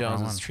Aaron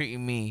Jones was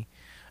treating me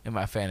in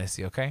my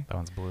fantasy, okay? That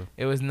one's blue.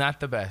 It was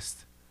not the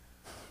best.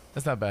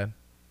 That's not bad.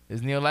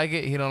 Does Neil like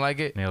it? He don't like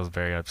it? Neil's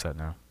very upset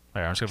now.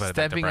 All right, I'm just going to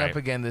stepping up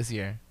again this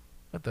year.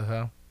 What the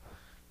hell?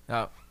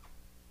 Oh,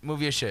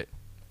 move your shit.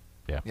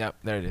 Yeah. Yep,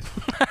 there it is.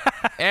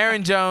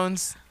 Aaron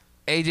Jones,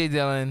 A.J.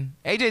 Dillon.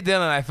 A.J.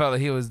 Dillon, I felt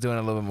like he was doing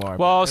a little bit more.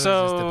 Well,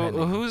 so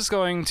who's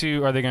going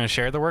to – are they going to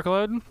share the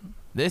workload?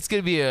 It's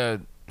going to be a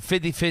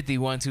 50-50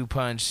 1-2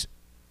 punch,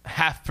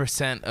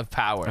 0.5% of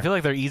power. I feel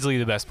like they're easily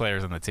the best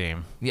players on the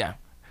team. Yeah.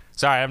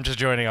 Sorry, I'm just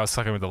joining. I was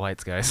sucking with the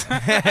lights, guys.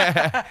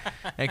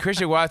 And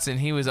Christian Watson,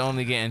 he was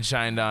only getting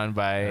shined on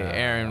by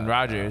Aaron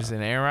Rodgers.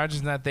 And Aaron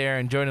Rodgers not there.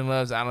 And Jordan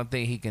Love's, I don't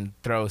think he can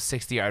throw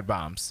 60-yard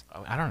bombs.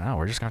 I don't know.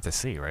 We're just going to have to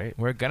see, right?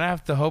 We're going to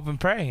have to hope and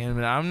pray.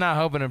 And I'm not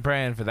hoping and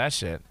praying for that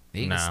shit.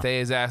 He can stay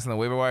his ass in the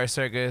waiver wire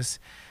circus.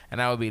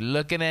 And I would be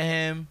looking at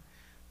him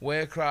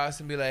way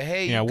across and be like,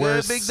 hey, you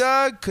good, big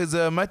dog? Because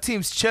my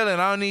team's chilling.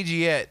 I don't need you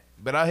yet.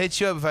 But I'll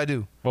hit you up if I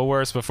do. Well,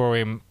 worse, before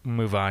we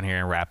move on here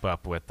and wrap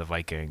up with the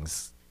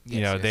Vikings.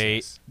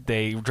 They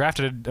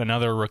drafted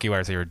another rookie wide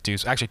receiver,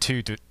 Deuce. Actually,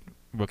 two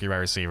rookie wide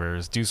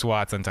receivers. Deuce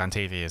Watson,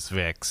 Dontavius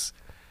Vicks.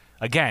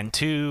 Again,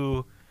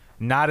 two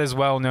not as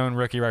well-known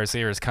rookie wide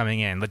receivers coming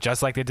in,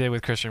 just like they did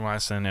with Christian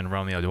Watson and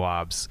Romeo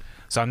Doubs.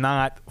 So I'm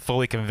not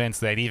fully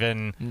convinced that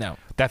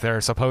that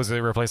they're supposedly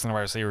replacing the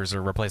wide receivers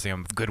or replacing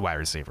them with good wide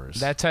receivers.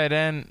 That tight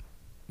end,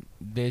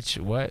 bitch,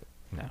 what?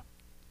 No.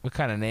 What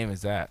kind of name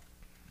is that?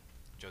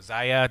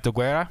 Josiah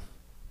DeGuara.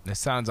 That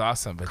sounds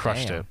awesome, but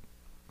Crushed damn. it.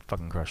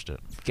 Fucking crushed it.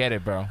 Get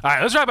it, bro. All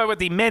right, let's wrap up with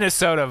the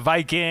Minnesota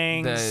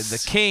Vikings. The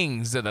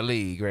kings of the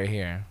league right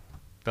here.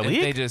 The If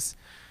league? They just,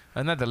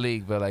 not the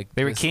league, but like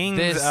They were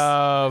kings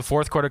of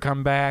fourth quarter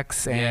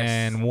comebacks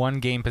and Yes. one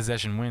game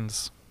possession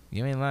wins.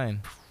 You ain't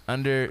lying.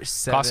 Under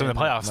 7. Cost them the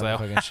playoffs, though.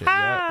 motherfucking shit.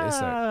 Yeah, they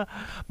suck.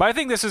 But I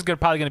think this is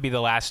probably going to be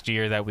the last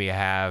year that we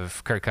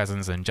have Kirk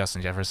Cousins and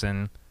Justin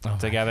Jefferson Oh my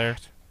together.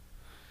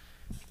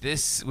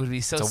 This would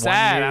be so It's a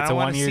sad. one-year- I it's don't a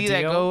want to one-year see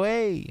that deal. go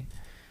away.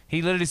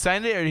 He literally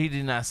signed it, or he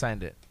did not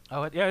sign it.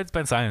 Oh, yeah, it's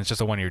been signed. It's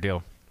just a one-year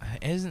deal.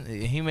 Isn't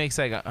he makes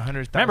like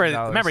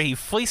 $100,000? Remember, he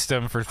fleeced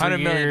him for 3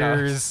 $100 million.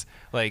 years,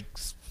 like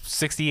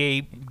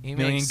 68 He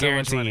million makes so much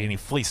guaranteed, money. and he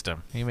fleeced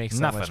him. He makes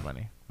so Nothing. much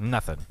money.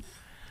 Nothing.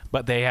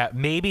 But they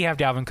maybe have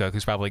Dalvin Cook,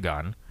 who's probably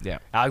gone. Yeah.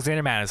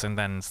 Alexander Madison,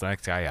 then it's the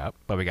next guy up.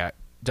 But we got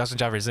Justin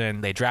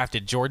Jefferson. They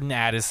drafted Jordan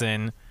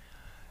Addison,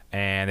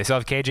 and they still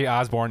have KJ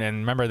Osborne. And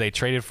remember, they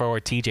traded for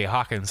TJ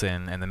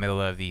Hawkinson in the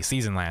middle of the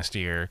season last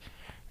year.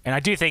 And I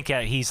do think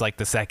that he's like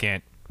the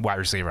second wide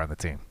receiver on the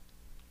team.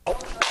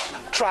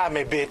 Try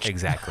me, bitch.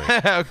 Exactly.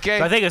 Okay.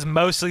 So I think it's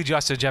mostly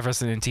Justin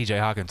Jefferson and TJ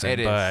Hawkinson. It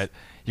is. But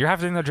you're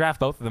having to draft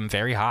both of them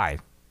very high.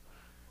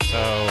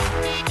 So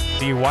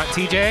do you want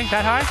TJ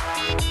that high?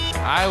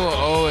 I will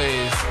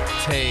always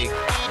take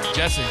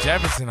Justin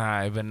Jefferson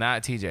high, but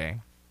not TJ.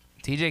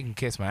 TJ can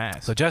kiss my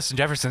ass. So Justin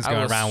Jefferson's I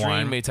going will round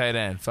stream one. a tight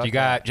end. Fuck You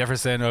got that.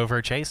 Jefferson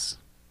over Chase?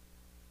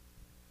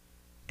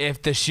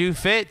 If the shoe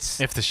fits,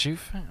 If the shoe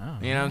fit? Oh,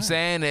 you know what I'm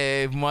saying?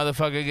 If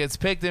motherfucker gets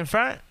picked in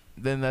front,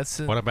 then that's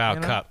What about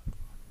you know? Cup?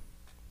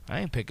 I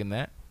ain't picking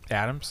that.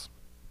 Adams?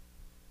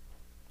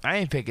 I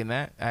ain't picking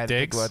that. I had to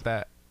think Diggs? about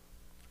that.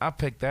 I'll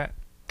pick that.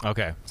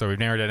 Okay, so we've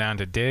narrowed it down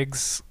to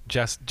Diggs,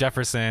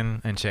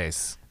 Jefferson, and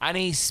Chase. I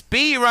need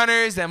speed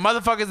runners and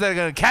motherfuckers that are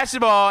going to catch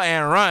the ball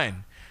and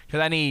run. Because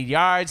I need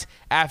yards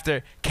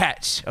after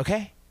catch,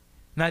 okay?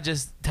 Not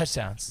just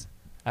touchdowns.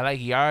 I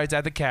like yards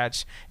after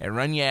catch and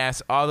run your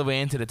ass all the way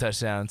into the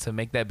touchdown to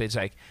make that bitch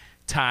like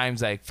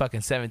times like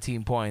fucking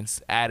 17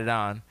 points added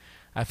on.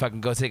 I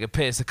fucking go take a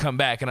piss and come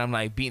back and I'm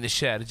like beating the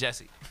shit out of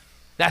Jesse.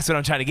 That's what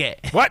I'm trying to get.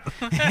 What?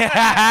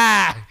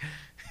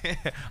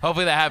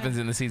 Hopefully that happens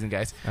in the season,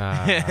 guys.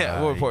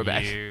 We'll report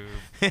back. You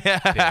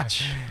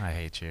bitch. I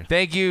hate you.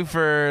 Thank you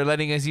for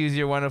letting us use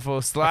your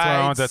wonderful slides. That's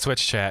why I want that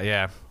Twitch chat,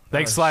 yeah.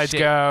 Thanks, Oh, Slides shit.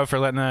 Go, for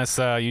letting us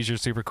use your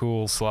super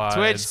cool slides.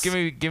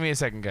 Twitch, give me a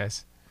second,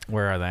 guys.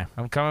 Where are they?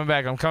 I'm coming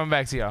back. I'm coming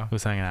back to y'all.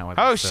 Who's hanging out with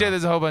Oh us? shit,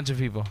 there's a whole bunch of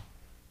people.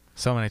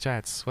 So many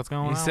chats. What's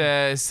going He on?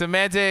 says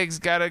semantics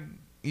gotta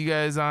you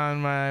guys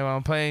on my while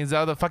I'm playing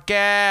Zelda. Fuck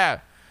yeah.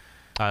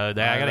 I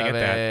gotta love get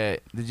that.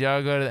 it. Did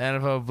y'all go to the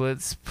NFL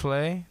Blitz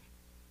play?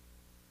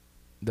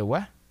 The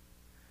what?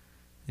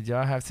 Did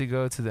y'all have to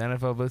go to the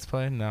NFL Blitz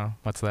play? No.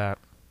 What's that?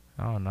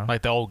 I don't know.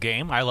 Like the old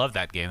game? I love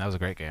that game. That was a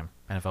great game.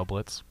 NFL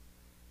Blitz.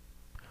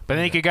 But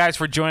thank you guys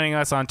for joining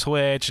us on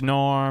Twitch.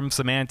 Norm,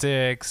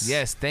 Semantics.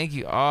 Yes, thank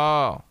you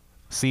all.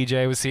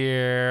 CJ was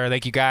here.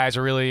 Thank you guys.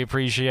 I really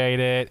appreciate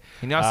it.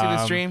 Can y'all see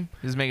the stream?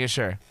 Just making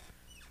sure.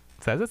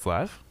 It says it's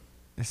live.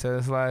 It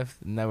says live.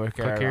 Network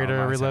Click error here on to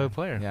my reload side.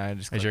 player. Yeah, I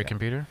just Is your clicked it.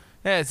 computer?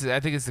 Yeah, I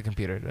think it's the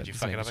computer. Did you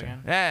fuck it up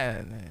again?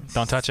 Yeah.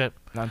 Don't touch it.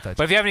 Don't touch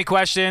But it. if you have any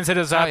questions, hit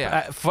us up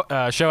yeah.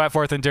 at show at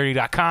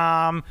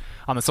fourthanddirty.com,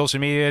 on the social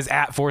medias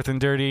at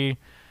fourthanddirty.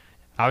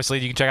 Obviously,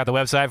 you can check out the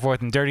website,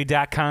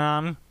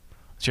 fourthanddirty.com.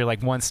 It's your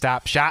like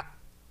one-stop shop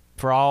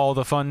for all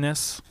the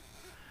funness.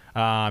 You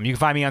can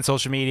find me on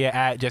social media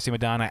at Jesse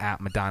Madonna,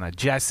 at Madonna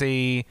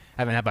Jesse.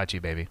 Evan, how about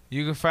you, baby?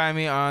 You can find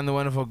me on the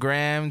wonderful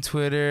Gram,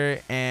 Twitter,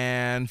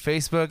 and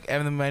Facebook,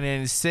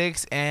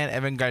 Evan96 and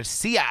Evan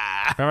Garcia.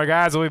 Remember,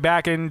 guys, we'll be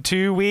back in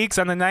 2 weeks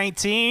on the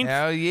 19th.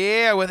 Hell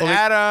yeah, with We'll be-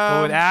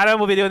 Adam. with Adam,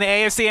 we'll be doing the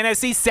AFC and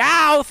NFC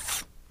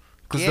South.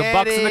 Because the Get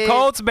Bucks and the it.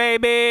 Colts,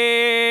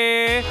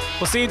 baby.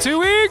 We'll see you in 2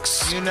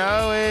 weeks. You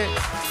know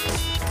it.